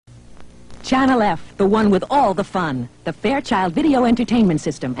Channel F, the one with all the fun. The Fairchild Video Entertainment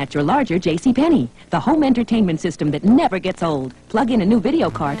System at your larger JCPenney. The home entertainment system that never gets old. Plug in a new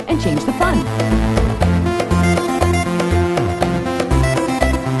VideoCart and change the fun.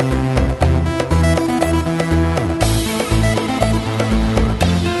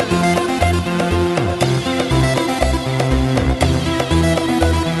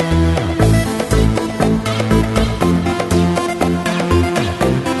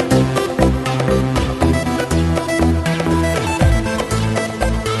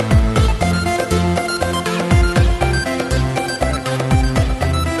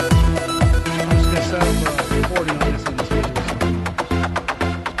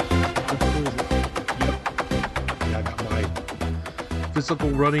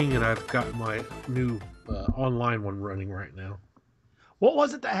 Physical running, and I've got my new online one running right now. What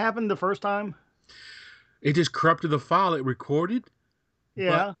was it that happened the first time? It just corrupted the file it recorded.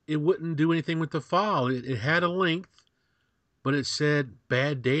 Yeah. But it wouldn't do anything with the file. It had a length, but it said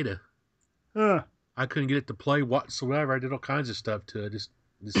bad data. I couldn't get it to play whatsoever. I did all kinds of stuff to it. Just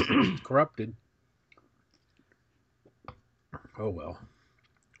corrupted. Oh well.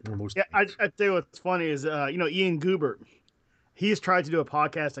 Almost. Yeah, I tell you what's funny is Ian Goobert. He's tried to do a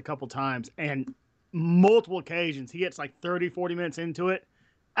podcast a couple times, and multiple occasions he gets like 30, 40 minutes into it.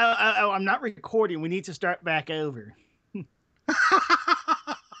 I'm not recording. We need to start back over.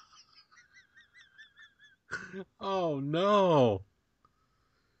 Oh no.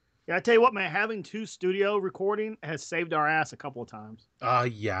 Yeah, I tell you what, man, having two studio recording has saved our ass a couple of times.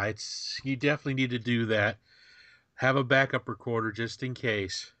 Yeah, you definitely need to do that. Have a backup recorder just in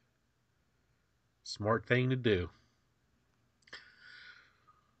case. Smart thing to do.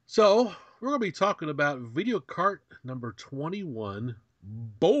 So, we're going to be talking about VideoCart number 21,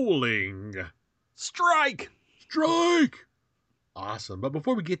 Bowling. Strike! Awesome. But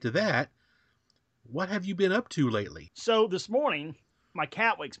before we get to that, what have you been up to lately? So, this morning, my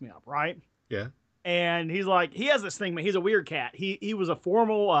cat wakes me up, right? Yeah. And he's like, he has this thing, man. He's a weird cat. He was a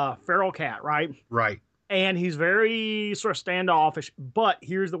formal feral cat, right? Right. And he's very sort of standoffish. But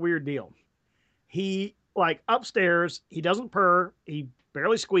here's the weird deal. He, like, upstairs, he doesn't purr. He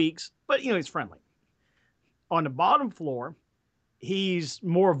barely squeaks, but, he's friendly. On the bottom floor, he's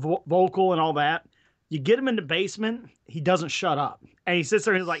more vocal and all that. You get him in the basement, he doesn't shut up. And he sits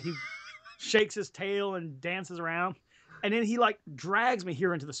there and he shakes his tail and dances around. And then he, drags me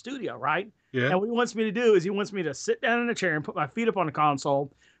here into the studio, right? Yeah. And what he wants me to do is he wants me to sit down in a chair and put my feet up on the console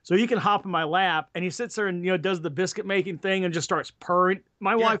so he can hop in my lap. And he sits there and, does the biscuit making thing and just starts purring.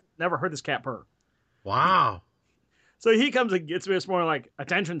 My wife never heard this cat purr. Wow. So he comes and gets me this morning,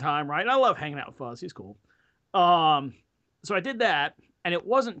 attention time, right? And I love hanging out with Fuzz. He's cool. So I did that, and it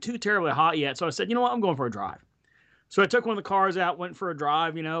wasn't too terribly hot yet. So I said, you know what? I'm going for a drive. So I took one of the cars out, went for a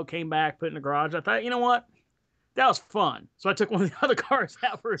drive, came back, put it in the garage. I thought, you know what? That was fun. So I took one of the other cars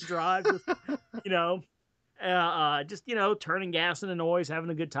out for a drive, just, turning gas into noise, having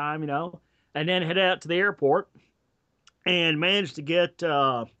a good time, and then headed out to the airport and managed to get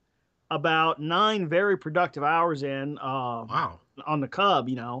about 9 very productive hours in Wow. on the Cub,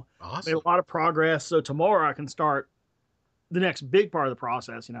 Awesome. Made a lot of progress. So tomorrow I can start the next big part of the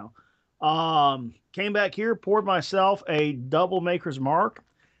process, Came back here, poured myself a double Maker's Mark,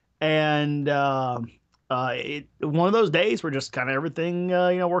 and one of those days where just kind of everything,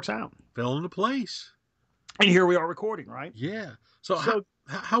 works out. Fell into place. And here we are recording, right? Yeah. So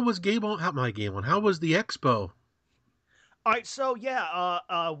how was Game On? How was the expo? All right, so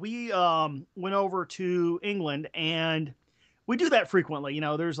we went over to England, and we do that frequently.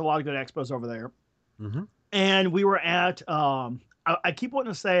 There's a lot of good expos over there. Mm-hmm. And we were at, I keep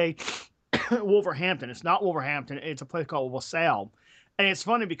wanting to say Wolverhampton. It's not Wolverhampton. It's a place called Wassail. And it's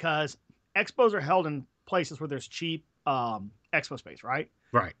funny because expos are held in places where there's cheap expo space, right?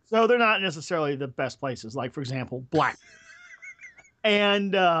 Right. So they're not necessarily the best places. Like, for example, Black.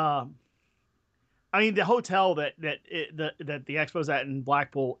 And the hotel that the expo's at in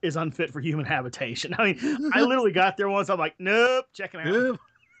Blackpool is unfit for human habitation. I literally got there once. I'm like, nope, checking out. Yep.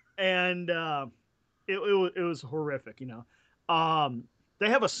 And it was horrific, They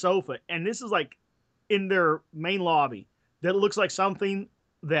have a sofa, and this is in their main lobby that looks like something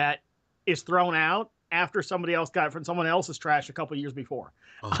that is thrown out after somebody else got it from someone else's trash a couple of years before.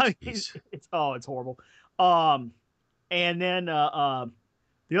 Oh, it's horrible. And then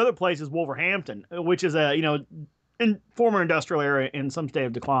the other place is Wolverhampton, which is a in former industrial area in some state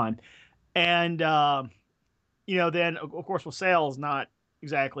of decline. And then of course Wassail is not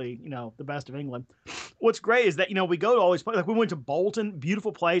exactly the best of England. What's great is that we go to all these places. We went to Bolton,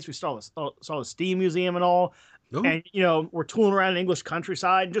 beautiful place. We saw the Steam Museum and all. Ooh. And we're tooling around in English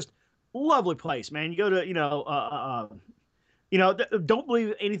countryside and just lovely place, man. You go to, don't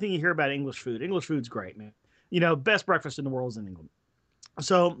believe anything you hear about English food. English food's great, man. Best breakfast in the world is in England.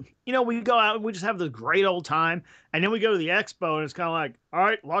 So, we go out and we just have this great old time. And then we go to the expo and it's kind of like, all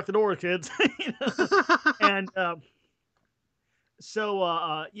right, lock the door, kids. And yeah,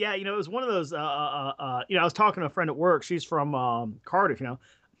 it was one of those, I was talking to a friend at work. She's from Cardiff,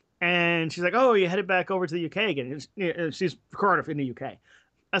 and she's like, oh, you headed back over to the UK again. She's Cardiff in the UK.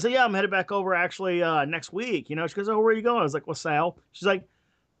 I said, yeah, I'm headed back over actually next week. She goes, oh, where are you going? I was like, LaSalle. She's like,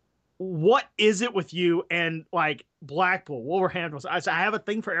 what is it with you and like Blackpool, Wolverhampton? I said, I have a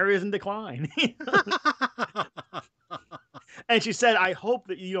thing for areas in decline. And she said, I hope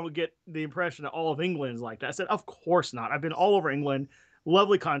that you don't get the impression that all of England is like that. I said, of course not. I've been all over England,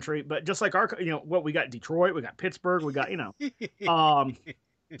 lovely country, but just like our, what we got Detroit, we got Pittsburgh, we got,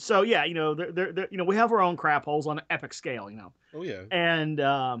 so yeah, we have our own crap holes on an epic scale, Oh yeah. And,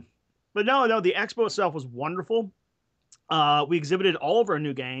 but no, the expo itself was wonderful. We exhibited all of our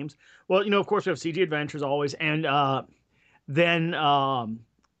new games. Well, of course we have CG Adventures always. And, then,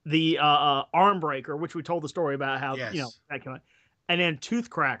 the arm breaker, which we told the story about how yes. that came out. And then Tooth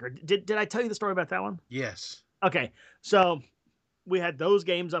Cracker. Did I tell you the story about that one? Yes. Okay, so we had those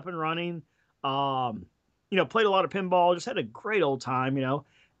games up and running. Played a lot of pinball. Just had a great old time.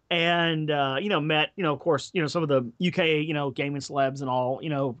 And met of course some of the UK gaming celebs and all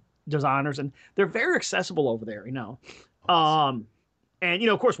designers, and they're very accessible over there. And of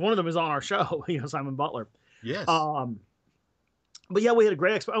course one of them is on our show. Simon Butler. Yes. But yeah, we had a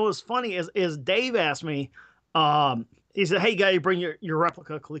great expo. What was funny is Dave asked me, he said, hey, you got to bring your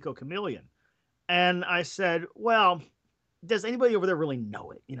replica Coleco Chameleon. And I said, well, does anybody over there really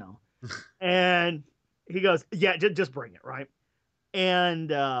know it? And he goes, yeah, just bring it. Right. And,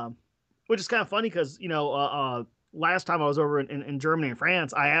 which is kind of funny because, last time I was over in Germany and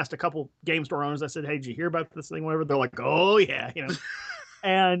France, I asked a couple game store owners, I said, hey, did you hear about this thing? Whatever. They're like, oh yeah.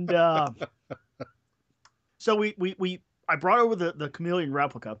 And, so I brought over the Chameleon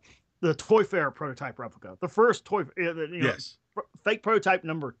replica, the Toy Fair prototype replica, the first toy, yes, fake prototype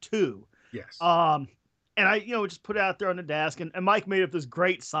number 2. Yes. And I, just put it out there on the desk, and Mike made up this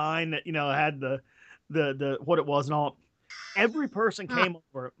great sign that, had the what it was and all. Every person came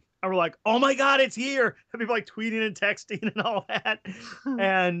over and were like, oh my God, it's here. And people like tweeting and texting and all that.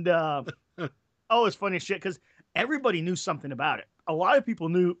 And, it's funny as shit because everybody knew something about it. A lot of people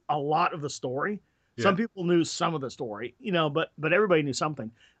knew a lot of the story. Yeah. Some people knew some of the story, but everybody knew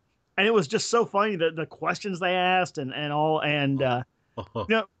something. And it was just so funny that the questions they asked and all. And,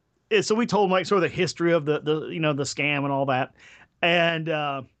 so we told Mike sort of the history of the scam and all that. And,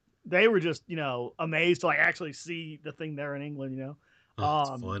 they were just, amazed to like actually see the thing there in England, That's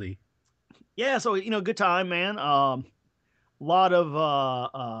funny. Yeah. So, good time, man. A lot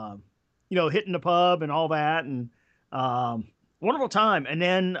of, hitting the pub and all that, and, wonderful time. And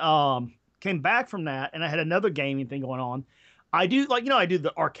then, came back from that, and I had another gaming thing going on. I do I do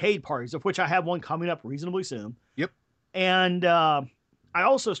the arcade parties, of which I have one coming up reasonably soon. Yep. And I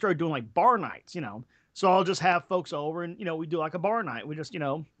also started doing like bar nights, so I'll just have folks over and, we do like a bar night. We just,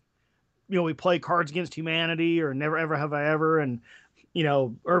 we play Cards Against Humanity or Never Ever Have I Ever and,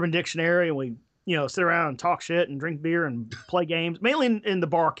 Urban Dictionary, and we, sit around and talk shit and drink beer and play games, mainly in the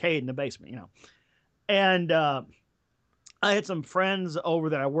barcade in the basement, And, I had some friends over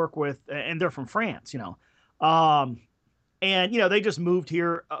that I work with, and they're from France, and, they just moved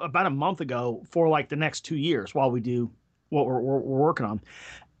here about a month ago for like the next 2 years while we do what we're working on.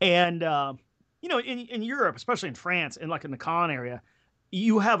 And, in Europe, especially in France and like in the Cannes area,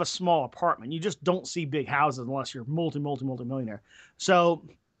 you have a small apartment. You just don't see big houses unless you're multi-millionaire. So,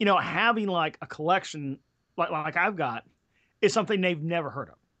 having like a collection like I've got is something they've never heard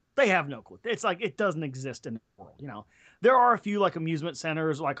of. They have no clue. It's like, it doesn't exist in the world, There are a few like amusement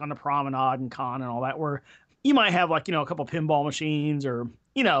centers, like on the Promenade and Cannes and all that, where you might have like, a couple pinball machines or,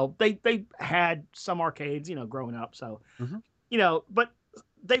 they had some arcades, growing up. So, but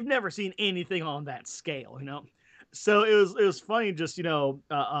they've never seen anything on that scale, So it was funny just,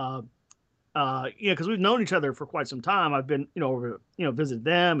 because we've known each other for quite some time. I've been, over, visited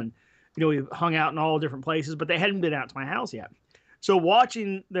them, and, we've hung out in all different places, but they hadn't been out to my house yet. So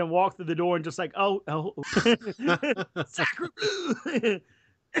watching them walk through the door and just like, oh, sacre bleu.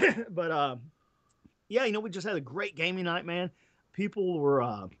 But, yeah, we just had a great gaming night, man. People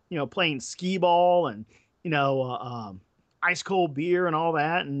were, playing skee ball and, ice cold beer and all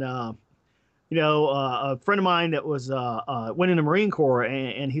that. And, a friend of mine that was, went in the Marine Corps,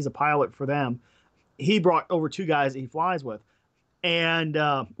 and he's a pilot for them. He brought over 2 guys that he flies with. And,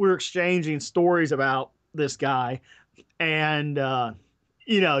 we were exchanging stories about this guy. And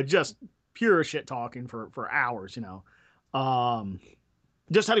just pure shit talking for hours.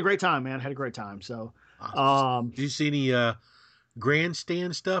 Just had a great time, man. Had a great time. So, Did you see any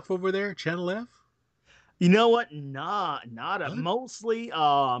grandstand stuff over there, Channel F? you know what? Not Huh? mostly.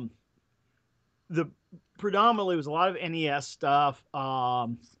 The predominantly was a lot of NES stuff. A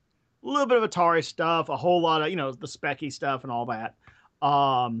little bit of Atari stuff, a whole lot of the specky stuff and all that.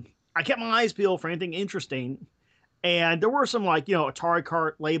 I kept my eyes peeled for anything interesting, and there were some Atari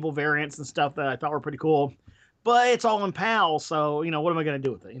cart label variants and stuff that I thought were pretty cool, but it's all in PAL, so what am I going to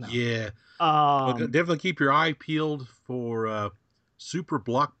do with it? Yeah. Well, Um, definitely keep your eye peeled for Super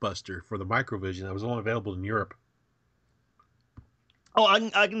Blockbuster for the Microvision. That was only available in Europe. oh, I can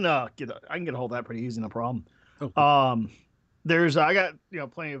get a hold of that pretty easy, no problem. Oh, Um, there's I got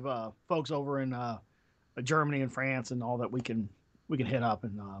plenty of folks over in Germany and France and all that we can hit up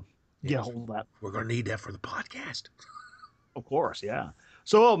and get a yes. hold of that. We're going to need that for the podcast. Of course, yeah.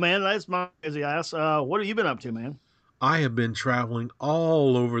 So, man, that's my busy ass. What have you been up to, man? I have been traveling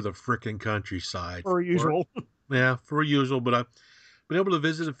all over the frickin' countryside. Per usual. Yeah, for usual, but I've been able to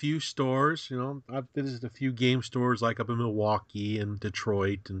visit a few stores. I've visited a few game stores like up in Milwaukee and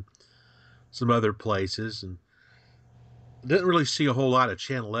Detroit and some other places, and didn't really see a whole lot of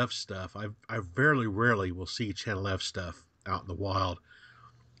Channel F stuff. I very rarely will see Channel F stuff out in the wild.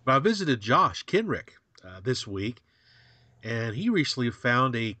 But I visited Josh Kenrick this week, and he recently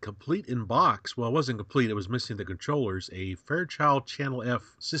found a complete in box. Well, it wasn't complete; it was missing the controllers. A Fairchild Channel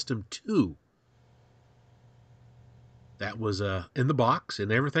F System 2. That was in the box,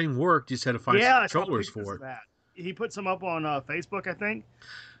 and everything worked. You just had to find some Yeah, I saw controllers pictures for of it. that. He put some up on Facebook, I think.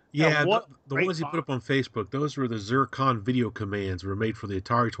 Yeah, What the great ones he put box. up on Facebook, those were the Zircon video commands, were made for the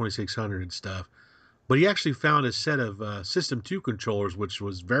Atari 2600 and stuff. But he actually found a set of System 2 controllers, which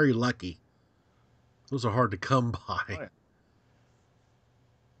was very lucky. Those are hard to come Oh, by. yeah.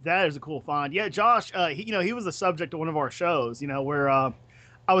 That is a cool find. Yeah, Josh, he was the subject of one of our shows, where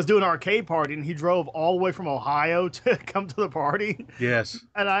I was doing an arcade party and he drove all the way from Ohio to come to the party. Yes.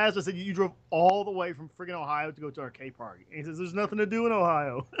 And I asked, I said, you drove all the way from friggin' Ohio to go to our arcade party. And he says, there's nothing to do in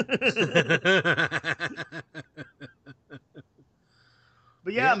Ohio.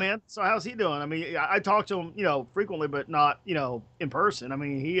 But yeah, Yeah. man. So how's he doing? I mean, I talk to him, frequently, but not, in person. I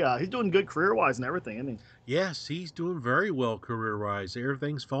mean, he's doing good career wise and everything. I mean, Yes, he's doing very well career-wise.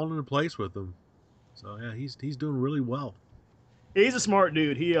 Everything's falling into place with him. So yeah, he's doing really well. he's a smart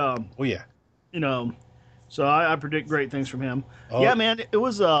dude. Oh yeah. You know, so I predict great things from him. Oh Yeah, man. It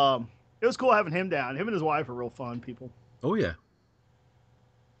was cool having him down. Him and his wife are real fun people. oh yeah.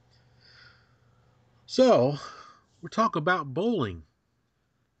 So we're talking about bowling.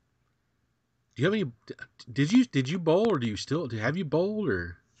 Do you have any? Did you bowl, or have you bowled,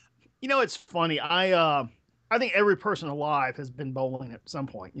 or? It's funny. I think every person alive has been bowling at some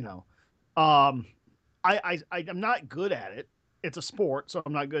point. Um, I'm not good at it. It's a sport, so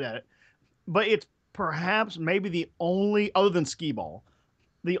I'm not good at it. But it's perhaps maybe the only, other than skee ball,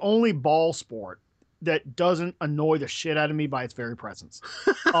 the only ball sport that doesn't annoy the shit out of me by its very presence.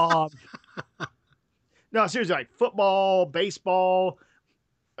 Um, no, seriously, like football, baseball,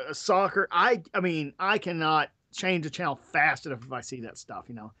 soccer. I mean, I cannot change the channel fast enough if I see that stuff.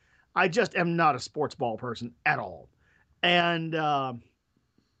 I just am not a sports ball person at all. And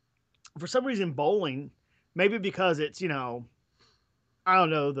for some reason, bowling, maybe because it's I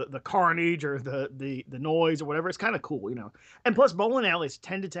don't know, the carnage or the noise or whatever. It's kind of cool. And plus, bowling alleys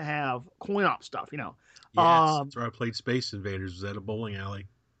tended to have coin op stuff. Yes, that's where I played Space Invaders. Was at a bowling alley.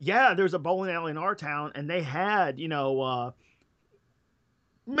 Yeah, there's a bowling alley in our town, and they had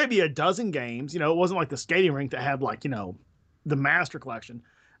maybe a dozen games. It wasn't like the skating rink that had the Master Collection,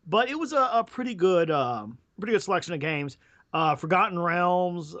 but it was a pretty good selection of games. Forgotten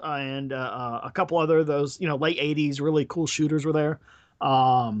Realms and a couple other of those late '80s really cool shooters were there.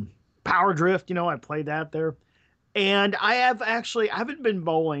 Power Drift, I played that there, and I haven't been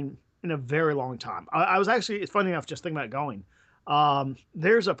bowling in a very long time. I was actually, it's funny enough, just thinking about going.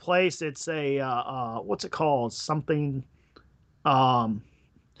 There's a place. It's a what's it called? Something. Um,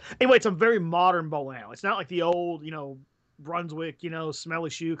 Anyway, it's a very modern bowling alley. It's not like the old, Brunswick, smelly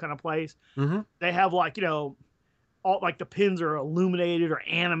shoe kind of place. Mm-hmm. They have all like the pins are illuminated or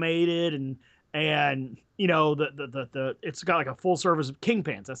animated, and the it's got like a full service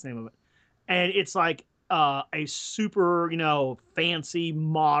kingpins. That's the name of it, and it's like a super fancy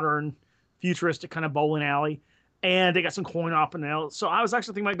modern futuristic kind of bowling alley, and they got some coin op in there. So I was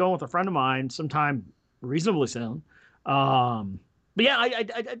actually thinking about going with a friend of mine sometime reasonably soon. But yeah, I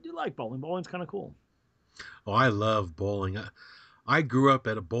do like bowling. Bowling's kind of cool. Oh, I love bowling. I grew up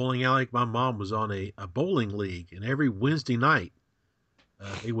at a bowling alley. My mom was on a bowling league, and every Wednesday night,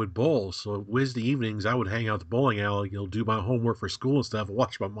 they would bowl. So Wednesday evenings, I would hang out at the bowling alley, do my homework for school and stuff, and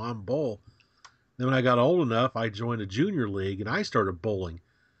watch my mom bowl. Then when I got old enough, I joined a junior league and I started bowling.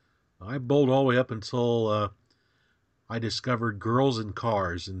 I bowled all the way up until I discovered girls in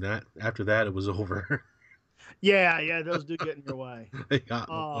cars, and that after that it was over. Yeah, those do get in your way. They got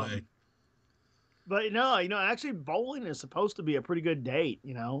in the way. But no, actually bowling is supposed to be a pretty good date,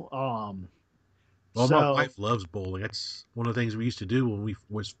 Well, so my wife loves bowling. That's one of the things we used to do when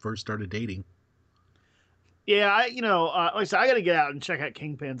we first started dating. yeah, like I said, I got to get out and check out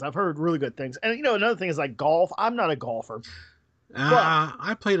Kingpins. I've heard really good things. And another thing is like golf. I'm not a golfer.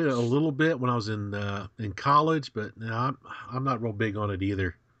 I played it a little bit when I was in college, but no, I'm not real big on it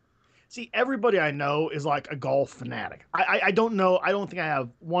either. See, everybody I know is like a golf fanatic. I don't know. I don't think I have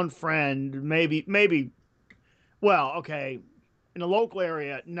one friend, maybe. Well, okay, in a local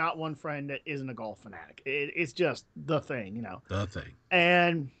area, not one friend that isn't a golf fanatic. It's just the thing. The thing.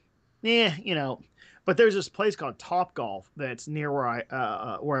 And yeah, but there's this place called Top Golf that's near where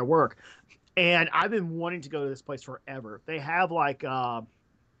I work, and I've been wanting to go to this place forever. They have like I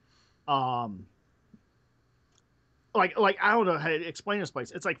don't know how to explain this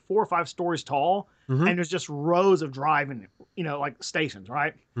place. It's like 4 or 5 stories tall, and there's just rows of driving, like stations,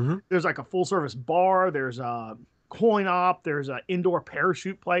 right? There's like a full service bar. There's a coin op. There's an indoor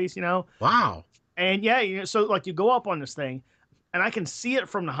parachute place, Wow. And yeah, so like you go up on this thing, and I can see it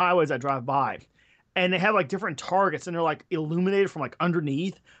from the highways I drive by. And they have like different targets, and they're like illuminated from like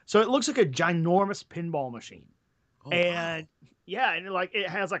underneath. So it looks like a ginormous pinball machine. Oh, and wow. yeah, and it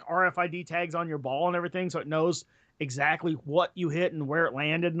has like RFID tags on your ball and everything, so it knows exactly what you hit and where it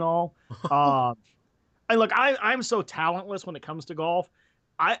landed and all. And look, I'm so talentless when it comes to golf.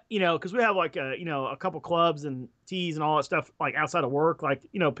 Because we have like a couple clubs and tees and all that stuff like outside of work. Like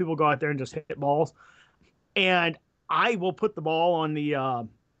people go out there and just hit balls, and I will put the ball on the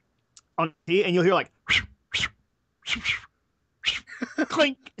tee, and you'll hear like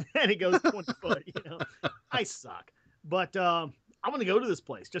clink, and it goes 20 foot. I suck, but I'm gonna go to this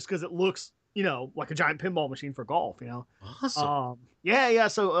place just because it looks like a giant pinball machine for golf. Awesome. Yeah.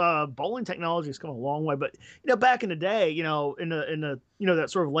 So bowling technology has come a long way, but back in the day, in the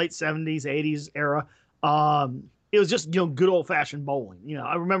that sort of late 70s, 80s era, it was just good old fashioned bowling.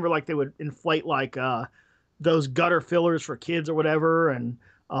 I remember like they would inflate like those gutter fillers for kids or whatever, and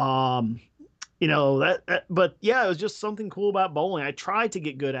but yeah, it was just something cool about bowling. I tried to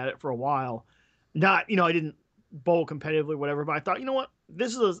get good at it for a while. Not, I didn't bowl competitively, whatever, but I thought, what,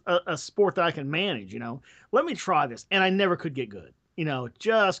 this is a sport that I can manage, let me try this. And I never could get good,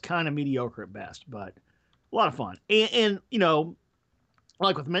 just kind of mediocre at best, but a lot of fun. And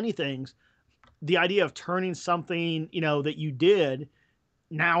like with many things, the idea of turning something, that you did,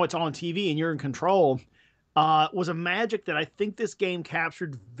 now it's on TV and you're in control, was a magic that I think this game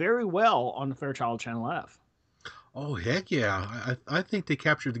captured very well on the Fairchild Channel F. Oh, heck yeah. I think they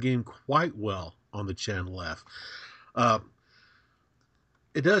captured the game quite well on the Channel F.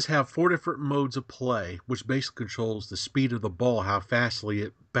 It does have 4 different modes of play, which basically controls the speed of the ball, how fastly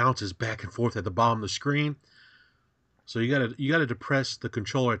it bounces back and forth at the bottom of the screen. So you gotta depress the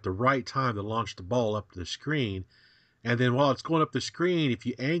controller at the right time to launch the ball up to the screen. And then while it's going up the screen, if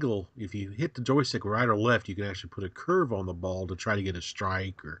you hit the joystick right or left, you can actually put a curve on the ball to try to get a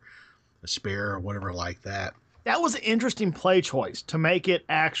strike or a spare or whatever like that. That was an interesting play choice to make it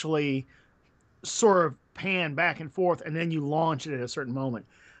actually sort of pan back and forth, and then you launch it at a certain moment.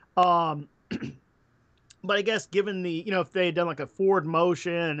 But I guess given the, if they had done like a forward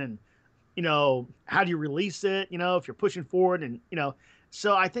motion and, how do you release it, if you're pushing forward and,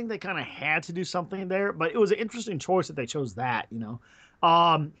 so I think they kind of had to do something there, but it was an interesting choice that they chose that,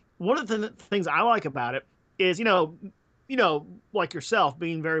 One of the things I like about it is, like yourself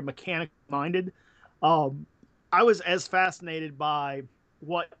being very mechanic minded. I was as fascinated by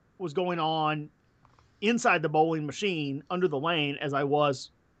what was going on inside the bowling machine under the lane as I was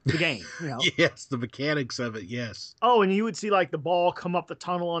the game. Yes, the mechanics of it. Yes. Oh, and you would see like the ball come up the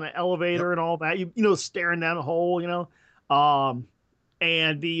tunnel on an elevator and all that. Staring down a hole.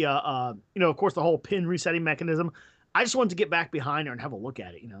 And the of course the whole pin resetting mechanism. I just wanted to get back behind her and have a look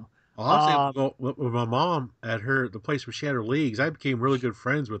at it. Well, with my mom at the place where she had her leagues, I became really good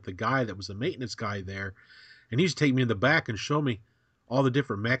friends with the guy that was the maintenance guy there. And he used to take me in the back and show me all the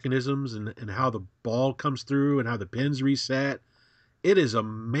different mechanisms and how the ball comes through and how the pins reset. It is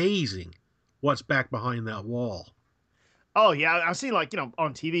amazing what's back behind that wall. Oh, yeah. I've seen like,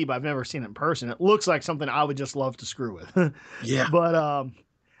 on TV, but I've never seen it in person. It looks like something I would just love to screw with. Yeah. But,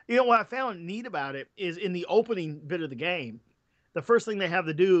 what I found neat about it is in the opening bit of the game, the first thing they have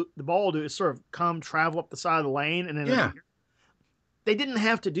the ball do is sort of travel up the side of the lane and then they didn't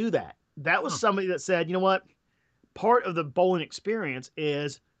have to do that. That was Huh. somebody that said, you know what? Part of the bowling experience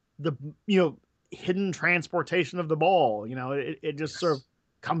is the, hidden transportation of the ball. It just sort of Yes.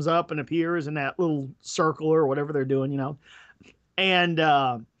 comes up and appears in that little circle or whatever they're doing. And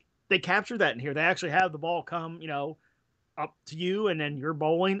they capture that in here. They actually have the ball come, up to you, and then you're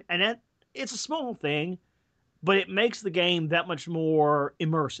bowling. And it's a small thing, but it makes the game that much more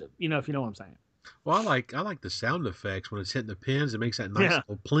immersive, if you know what I'm saying. Well, I like the sound effects when it's hitting the pins. It makes that nice Yeah.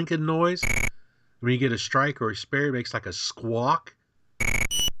 little plinking noise. When you get a strike or a spare, it makes like a squawk,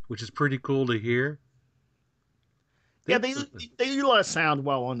 which is pretty cool to hear. Yeah, They, they utilize sound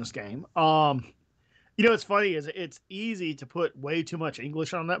well on this game. What's funny is it's easy to put way too much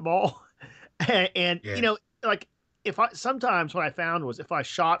English on that ball, and yeah, like if I sometimes what I found was if I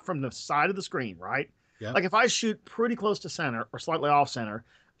shot from the side of the screen, right, yep, like if I shoot pretty close to center or slightly off center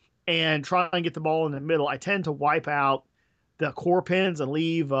and try and get the ball in the middle, I tend to wipe out the core pins and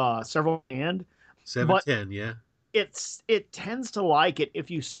leave several in the end. seven But ten, yeah, it tends to like it if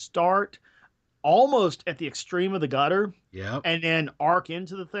you start almost at the extreme of the gutter yep, and then arc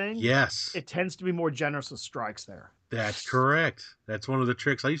into the thing. yes, It tends to be more generous with strikes there. that's correct. That's one of the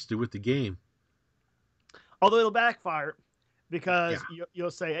tricks I used to do with the game. Although it'll backfire Yeah, because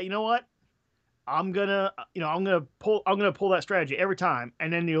you'll say, hey, you know what? I'm gonna pull that strategy every time,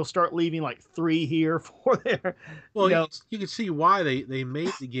 and then you'll start leaving like 3 here, 4 there. You well, know, you can see why they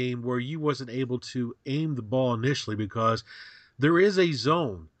made the game where you wasn't able to aim the ball initially because there is a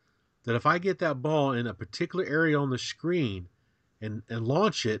zone that if I get that ball in a particular area on the screen and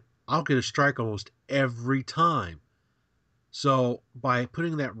launch it, I'll get a strike almost every time. So by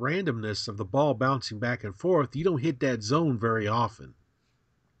putting that randomness of the ball bouncing back and forth, you don't hit that zone very often.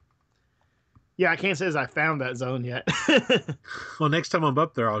 yeah, I can't say as I found that zone yet. Well, next time I'm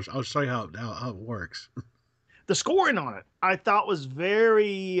up there, I'll show you how it works. The scoring on it, I thought was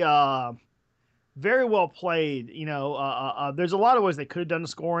very very well played. There's a lot of ways they could have done the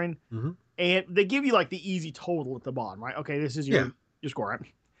scoring, Hmm. and they give you like the easy total at the bottom, right? Okay, this is Yeah, your score, right?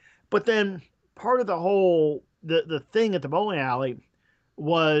 But then part of the whole the thing at the bowling alley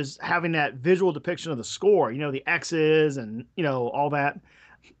was having that visual depiction of the score, the X's and all that,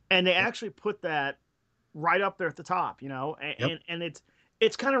 and they yep, actually put that right up there at the top, and yep.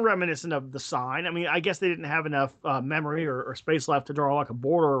 it's kind of reminiscent of the sign. I mean, I guess they didn't have enough memory or space left to draw like a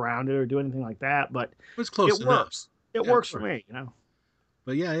border around it or do anything like that, but It's it close enough. works. It Yeah, of works for course. me.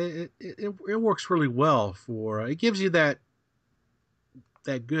 But yeah, it works really well for it gives you that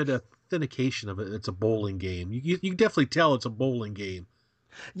good authentication of it. It's a bowling game. You can definitely tell it's a bowling game.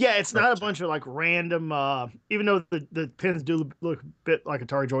 Yeah, it's Right. not a bunch of like random. Even though the pins do look a bit like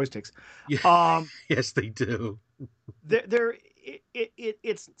Atari joysticks, Yeah, um, yes, they do. they're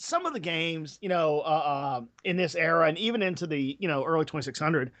it's some of the games in this era and even into the early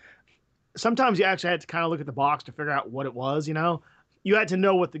 2600. Sometimes you actually had to kind of look at the box to figure out what it was. You had to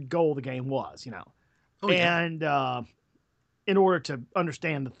know what the goal of the game was. Oh yeah, And in order to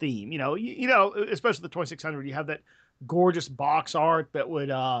understand the theme, especially the 2600, you have that gorgeous box art that would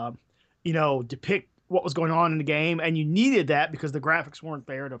depict what was going on in the game, and you needed that because the graphics weren't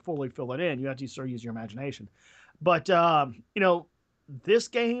there to fully fill it in. You had to sort of use your imagination. But this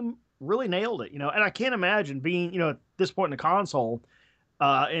game really nailed it. And I can't imagine being at this point in the console,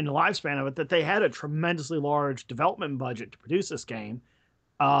 in the lifespan of it, that they had a tremendously large development budget to produce this game.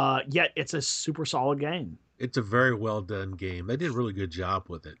 Yet it's a super solid game. it's a very well done game. They did a really good job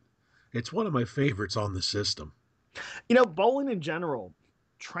with it. It's one of my favorites on the system. Bowling in general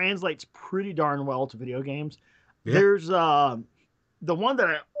translates pretty darn well to video games. Yeah. There's the one that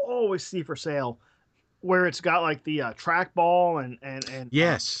I always see for sale where it's got like the trackball and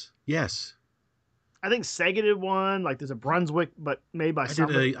Yes. Yes. I think Sega did one. Like there's a Brunswick, but made by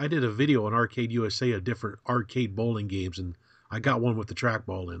somebody. I did a video on Arcade USA of different arcade bowling games, and I got one with the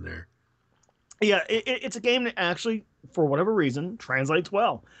trackball in there. Yeah, it's a game that actually, for whatever reason, translates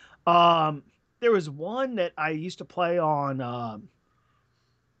well. Um, there was one that I used to play on.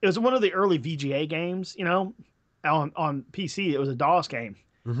 It was one of the early VGA games, on PC. It was a DOS game,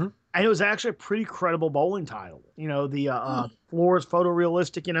 Hmm. and it was actually a pretty credible bowling title. The Oh. floor is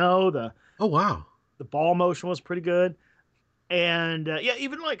photorealistic. Oh wow. The ball motion was pretty good, and yeah,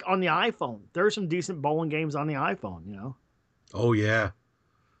 even like on the iPhone, there are some decent bowling games on the iPhone. Oh yeah.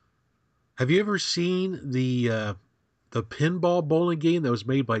 Have you ever seen the pinball bowling game that was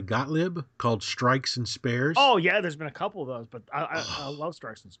made by Gottlieb called Strikes and Spares? Oh yeah, there's been a couple of those, but I Oh, love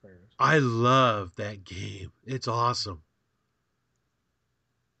Strikes and Spares. I love that game. It's awesome.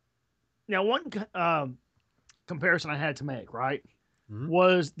 Now, one comparison I had to make, right, Mhm.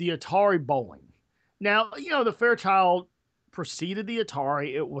 was the Atari bowling. Now, the Fairchild preceded the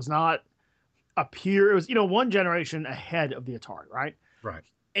Atari. It was not a peer. It was, one generation ahead of the Atari, right? Right.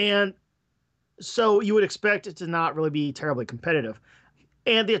 And so you would expect it to not really be terribly competitive.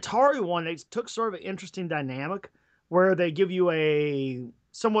 And the Atari one, they took sort of an interesting dynamic where they give you a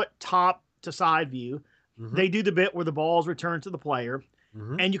somewhat top to side view. Mm-hmm. They do the bit where the ball's returned to the player,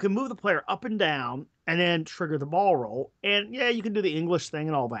 and you can move the player up and down and then trigger the ball roll. And yeah, you can do the English thing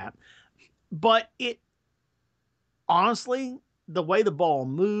and all that. But it, honestly, the way the ball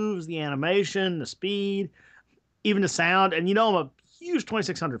moves, the animation, the speed, even the sound, and I'm a huge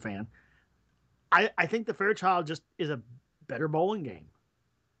 2600 fan. I think the Fairchild just is a better bowling game.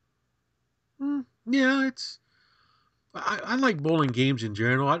 Yeah, I like bowling games in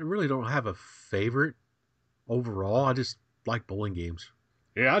general. I really don't have a favorite overall. I just like bowling games.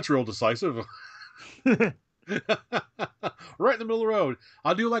 Yeah, that's real decisive. Right in the middle of the road.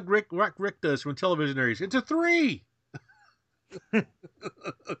 I'll do like Rick does from television areas. It's a 3. Yeah,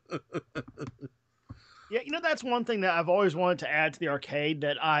 that's one thing that I've always wanted to add to the arcade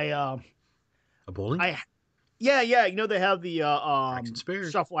that a bowling? Yeah, they have the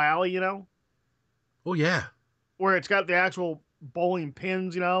Shuffle Alley, Oh yeah. Where it's got the actual bowling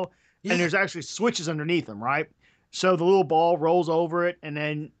pins, Yeah. and there's actually switches underneath them, right? So the little ball rolls over it, and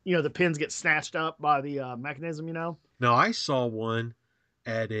then the pins get snatched up by the mechanism, Now I saw one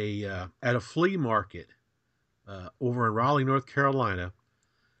at a flea market over in Raleigh, North Carolina.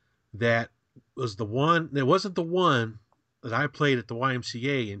 That was the one. It wasn't the one that I played at the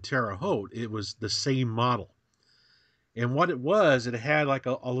YMCA in Terre Haute. It was the same model. And what it was, it had like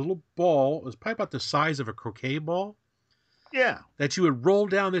a little ball. It was probably about the size of a croquet ball. Yeah. That you would roll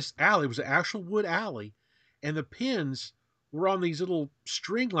down this alley. It was an actual wood alley. And the pins were on these little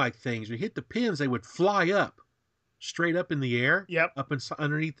string-like things. When you hit the pins, they would fly up, straight up in the air. Yep. Up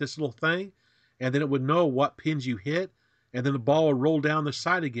underneath this little thing. And then it would know what pins you hit. And then the ball would roll down the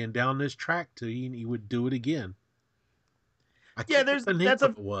side again, down this track to you, and you would do it again. That's what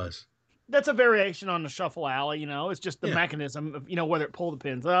it was. That's a variation on the Shuffle Alley. It's just the mechanism of whether it pulled the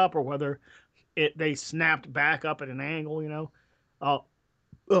pins up or whether they snapped back up at an angle. Oh,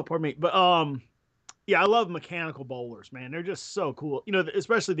 pardon me. But yeah, I love mechanical bowlers, man. They're just so cool.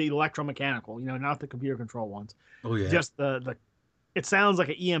 Especially the electromechanical. not the computer control ones. Oh yeah. Just the it sounds like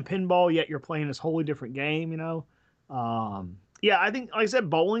an EM pinball, yet you're playing this wholly different game. Yeah, I think, like I said,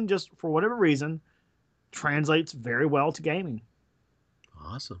 bowling, just for whatever reason, translates very well to gaming.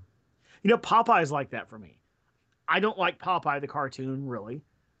 Awesome. Popeye's like that for me. I don't like Popeye the cartoon, really.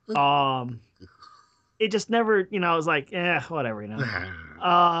 It just never, I was like, whatever,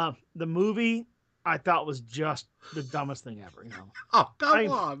 The movie, I thought was just the dumbest thing ever, Oh, come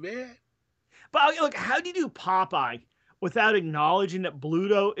on, man. But look, how do you do Popeye without acknowledging that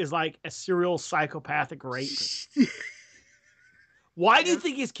Bluto is like a serial psychopathic rapist? Why do you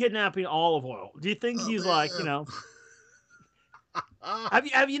think he's kidnapping olive oil? Do you think he's like,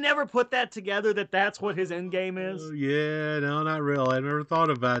 have you never put that together that that's what his end game is? Yeah, no, not really. I never thought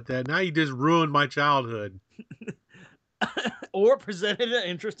about that. Now you just ruined my childhood. Or presented an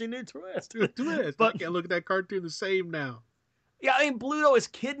interesting new twist. But I can't look at that cartoon the same now. Yeah, Bluto is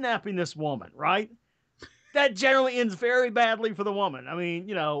kidnapping this woman, right? That generally ends very badly for the woman.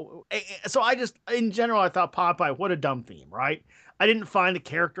 So I just, in general, I thought Popeye, what a dumb theme, right? I didn't find the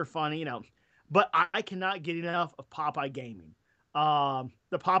character funny, but I cannot get enough of Popeye gaming. The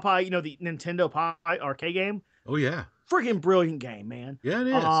Popeye, the Nintendo Popeye arcade game. Oh yeah, freaking brilliant game, man. Yeah, it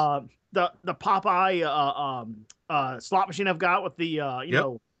is. The Popeye slot machine I've got with the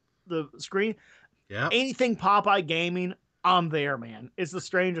the screen. Yeah. Anything Popeye gaming, I'm there, man. It's the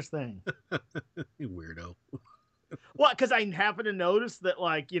strangest thing. You weirdo. What? Because I happen to notice that,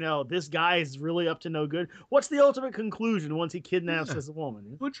 this guy is really up to no good. What's the ultimate conclusion once he kidnaps this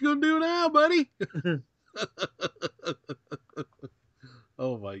woman? What you gonna do now, buddy?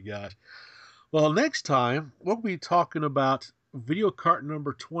 Oh my gosh. Well, next time we'll be talking about VideoCart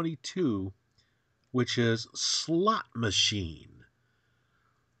number 22, which is Slot Machine.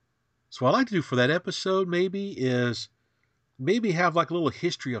 So what I'd like to do for that episode is maybe have like a little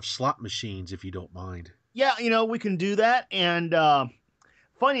history of slot machines, if you don't mind. Yeah, we can do that. And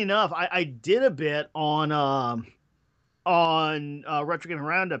funny enough, I did a bit on Retro Gaming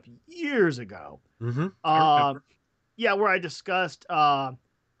Roundup years ago. Mm-hmm. Where I discussed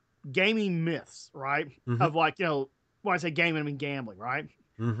gaming myths, right? Mm-hmm. Of when I say gaming, I mean gambling, right?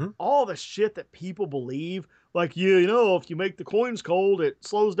 Mm-hmm. All the shit that people believe, if you make the coins cold, it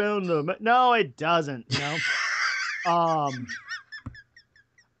slows down the... No, it doesn't, all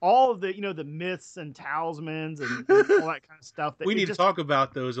of the, the myths and talismans and all that kind of stuff. We need to talk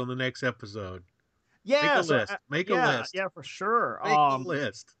about those on the next episode. Yeah, Make a list. Yeah, for sure. Make a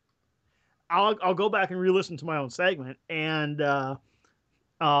list. I'll go back and re-listen to my own segment, and yeah,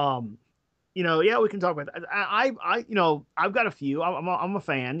 we can talk about that. I've got a few. I'm a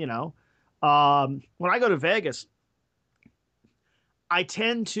fan. When I go to Vegas, I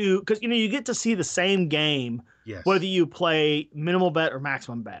tend to, because you get to see the same game, yes, whether you play minimal bet or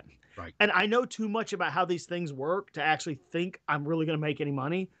maximum bet. Right. And I know too much about how these things work to actually think I'm really going to make any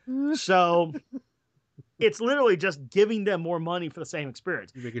money. So it's literally just giving them more money for the same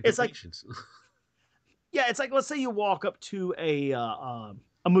experience. It's like, yeah, it's like, let's say you walk up to a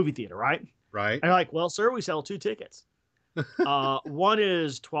movie theater, right? Right. And you're like, well, sir, we sell 2 tickets. One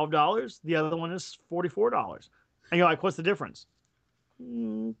is $12. The other one is $44. And you're like, what's the difference?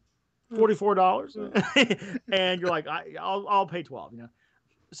 $44. And you're like, I'll pay 12,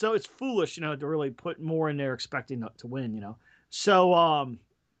 So it's foolish, to really put more in there expecting to win, So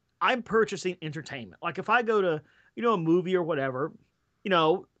I'm purchasing entertainment. Like if I go to, a movie or whatever,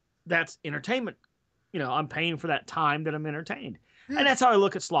 that's entertainment. I'm paying for that time that I'm entertained. Yeah. And that's how I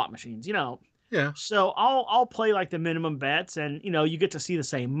look at slot machines, Yeah. So I'll play like the minimum bets, and you get to see the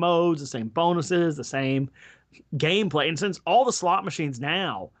same modes, the same bonuses, the same gameplay. And since all the slot machines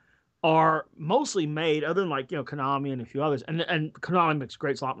now are mostly made, other than like Konami and a few others, and Konami makes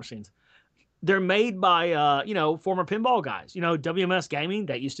great slot machines. They're made by former pinball guys. WMS Gaming,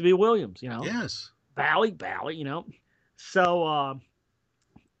 that used to be Williams. Yes. Bally. So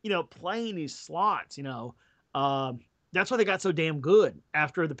playing these slots, that's why they got so damn good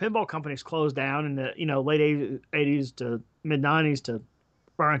after the pinball companies closed down in the late 80s to mid 90s to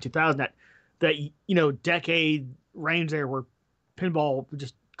around 2000. That decade range there where pinball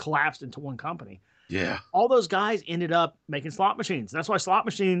just collapsed into one company. Yeah, all those guys ended up making slot machines. That's why slot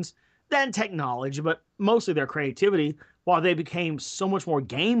machines, then technology, but mostly their creativity, while they became so much more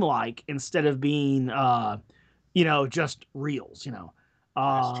game-like instead of being just reels.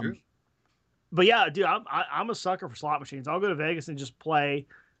 That's true. But yeah, dude, I'm a sucker for slot machines. I'll go to Vegas and just play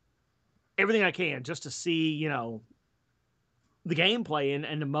everything I can just to see, the gameplay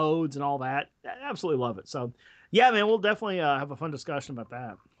and the modes and all that. I absolutely love it. So, yeah, man, we'll definitely have a fun discussion about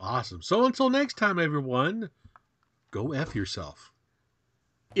that. Awesome. So until next time, everyone, go F yourself.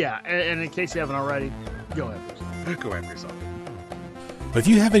 Yeah, and in case you haven't already, go F yourself. Go F yourself. But if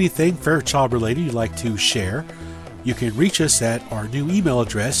you have anything Fairchild related you'd like to share, you can reach us at our new email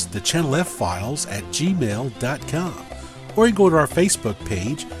address, thechannelffiles@gmail.com. Or you can go to our Facebook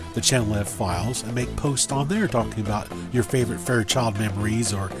page, The Channel F Files, and make posts on there talking about your favorite Fairchild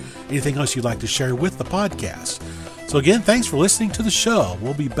memories or anything else you'd like to share with the podcast. So again, thanks for listening to the show.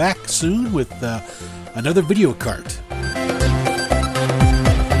 We'll be back soon with another VideoCart.